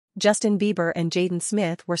Justin Bieber and Jaden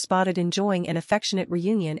Smith were spotted enjoying an affectionate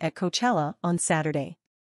reunion at Coachella on Saturday.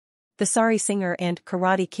 The Sorry singer and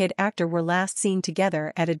Karate Kid actor were last seen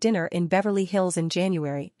together at a dinner in Beverly Hills in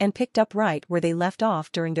January and picked up right where they left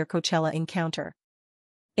off during their Coachella encounter.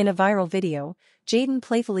 In a viral video, Jaden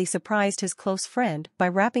playfully surprised his close friend by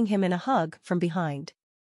wrapping him in a hug from behind.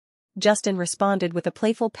 Justin responded with a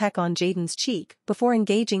playful peck on Jaden's cheek before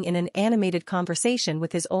engaging in an animated conversation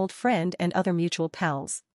with his old friend and other mutual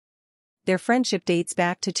pals. Their friendship dates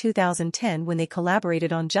back to 2010 when they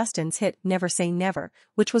collaborated on Justin's hit Never Say Never,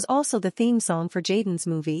 which was also the theme song for Jaden's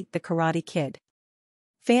movie The Karate Kid.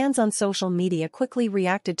 Fans on social media quickly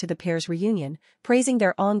reacted to the pair's reunion, praising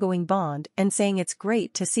their ongoing bond and saying it's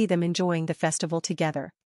great to see them enjoying the festival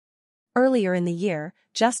together. Earlier in the year,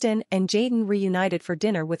 Justin and Jaden reunited for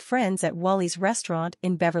dinner with friends at Wally's restaurant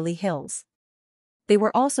in Beverly Hills. They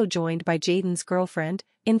were also joined by Jaden's girlfriend,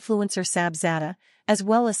 influencer Sab Zada, as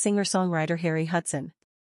well as singer-songwriter Harry Hudson.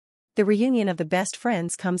 The reunion of the best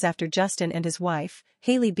friends comes after Justin and his wife,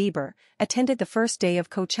 Hailey Bieber, attended the first day of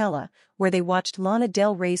Coachella, where they watched Lana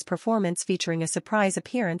Del Rey's performance featuring a surprise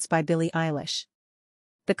appearance by Billie Eilish.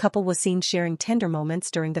 The couple was seen sharing tender moments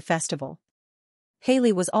during the festival.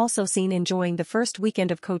 Hailey was also seen enjoying the first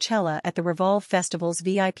weekend of Coachella at the Revolve Festival's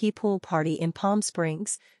VIP pool party in Palm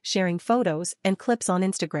Springs, sharing photos and clips on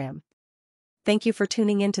Instagram. Thank you for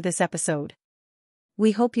tuning in to this episode.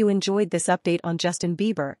 We hope you enjoyed this update on Justin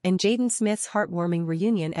Bieber and Jaden Smith's heartwarming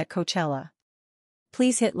reunion at Coachella.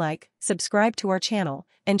 Please hit like, subscribe to our channel,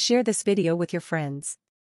 and share this video with your friends.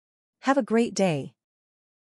 Have a great day.